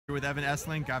With Evan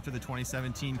Esselink after the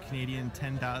 2017 Canadian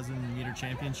 10,000 meter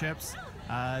championships.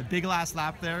 Big last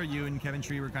lap there. You and Kevin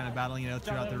Tree were kind of battling it out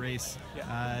throughout the race.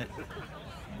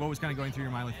 What was kind of going through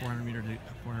your mind with 400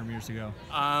 meters to go?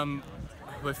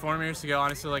 With 400 meters to go,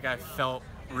 honestly, like I felt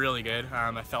really good.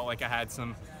 I felt like I had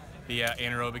the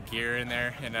anaerobic gear in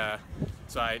there, and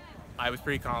so I was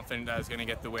pretty confident that I was going to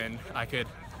get the win. I could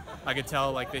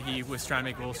tell like that he was trying to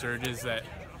make little surges that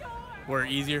were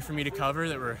easier for me to cover,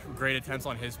 that were great attempts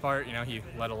on his part. You know, he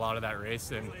led a lot of that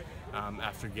race, and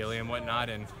after Gilly and whatnot,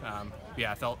 and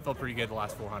yeah, I felt pretty good the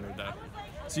last 400 though.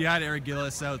 So you had Eric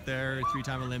Gillis out there,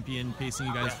 three-time Olympian, pacing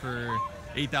you guys for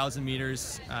 8,000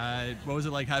 meters. What was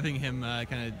it like having him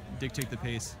kind of dictate the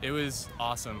pace? It was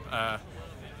awesome. A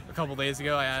couple days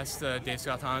ago, I asked Dave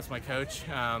Scott Thomas, my coach,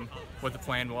 what the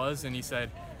plan was, and he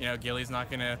said, you know, Gilly's not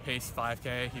going to pace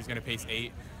 5K, he's going to pace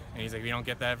 8. And he's like, we don't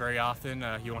get that very often.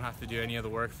 You won't have to do any of the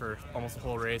work for almost the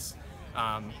whole race.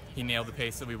 He nailed the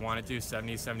pace that we wanted to,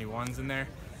 70s, 71s in there.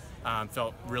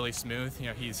 Felt really smooth. You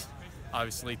know, he's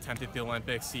obviously 10th at the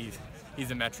Olympics.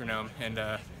 He's a metronome, and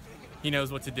he knows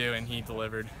what to do, and he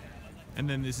delivered. And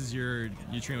then this is you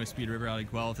train with Speed River out of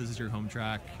Guelph. This is your home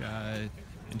track.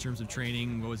 In terms of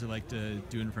training, what was it like to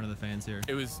do in front of the fans here?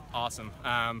 It was awesome.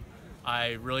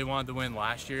 I really wanted to win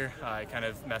last year. I kind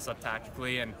of messed up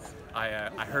tactically, and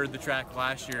I heard the track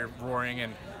last year roaring,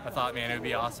 and I thought, man, it would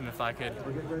be awesome if I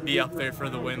could be up there for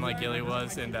the win like Gilly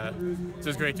was, and so it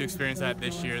was great to experience that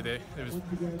this year. It was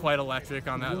quite electric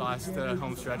on that last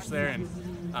home stretch there, and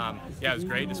yeah, it was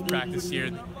great. Just practice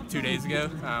here 2 days ago.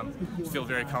 Feel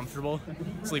very comfortable.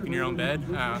 Sleep in your own bed.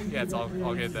 Yeah, it's all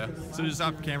good though. So just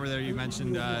off camera there, you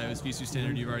mentioned it was VSU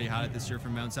Standard. You've already had it this year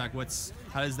from Mount Sac.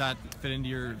 How does that fit into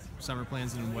your summer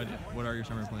plans, and what are your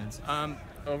summer plans?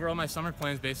 Overall, my summer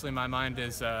plans, basically in my mind,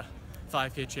 is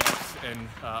 5K champs in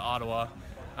Ottawa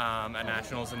at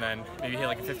Nationals, and then maybe hit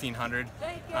like a 1,500.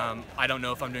 I don't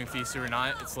know if I'm doing FISU or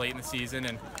not. It's late in the season,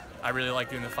 and I really like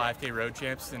doing the 5K road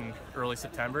champs in early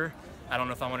September. I don't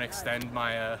know if I want to extend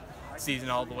my season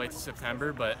all the way to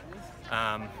September, but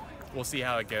we'll see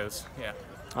how it goes. Yeah.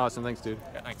 Awesome. Thanks, dude.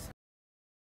 Yeah, thanks.